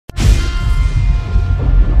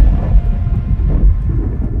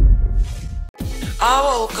I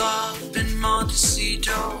woke up in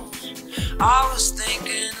Montecito. I was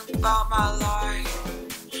thinking about my life,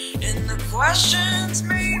 and the questions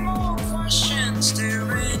made more questions,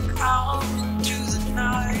 staring out into the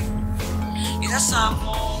night. Yes, I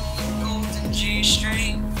wore the golden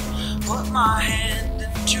G-string, put my hand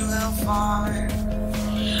into hellfire.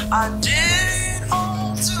 I did it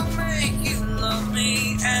all to make you love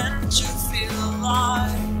me and to feel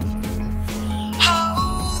alive.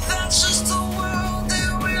 Oh, that's just the world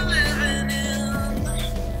that we're living in.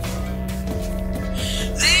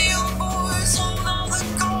 The old boys hold all the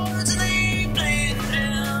cards and they ain't playing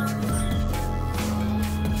them.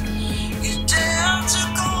 You dare to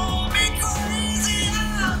call me crazy,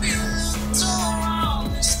 have you looked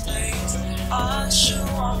around this place? I should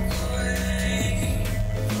walk away.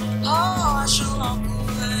 Oh, I should walk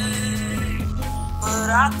away, but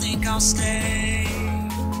I think I'll stay.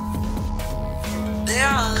 There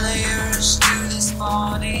are layers to this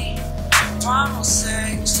body, primal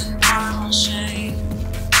sex and primal shame.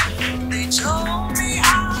 They told me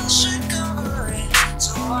I should cover it,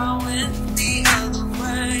 so I went the other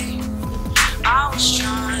way. I was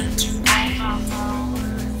trying to own my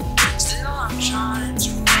power, still I'm trying to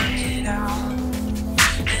work it out.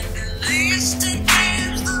 And at least it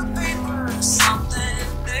gives the paper something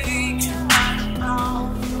they can write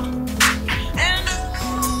about. And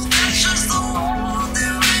oh, that's just the world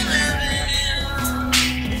that we live in.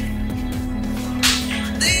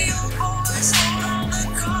 The old boys hold all the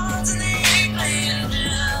cards and they ain't playing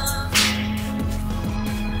them.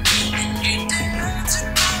 And you dare to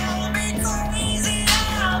call me crazy,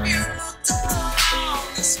 have you looked around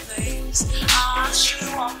this place? I should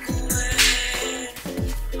walk away.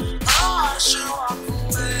 Oh, I should walk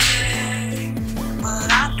away,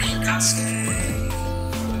 but I think I'll stay.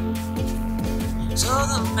 So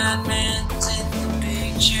the madman's in the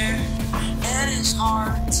big chair, and his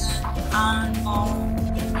heart's an iron ball.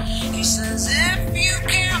 He says, if you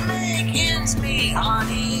can't make ends meet,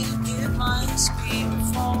 honey, it might be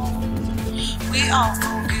before. We all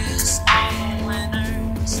focus on the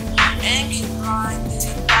winners and get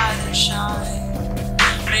blinded by their shine.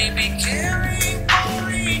 Maybe caring for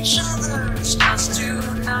each other's just to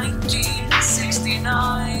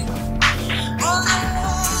 1969. But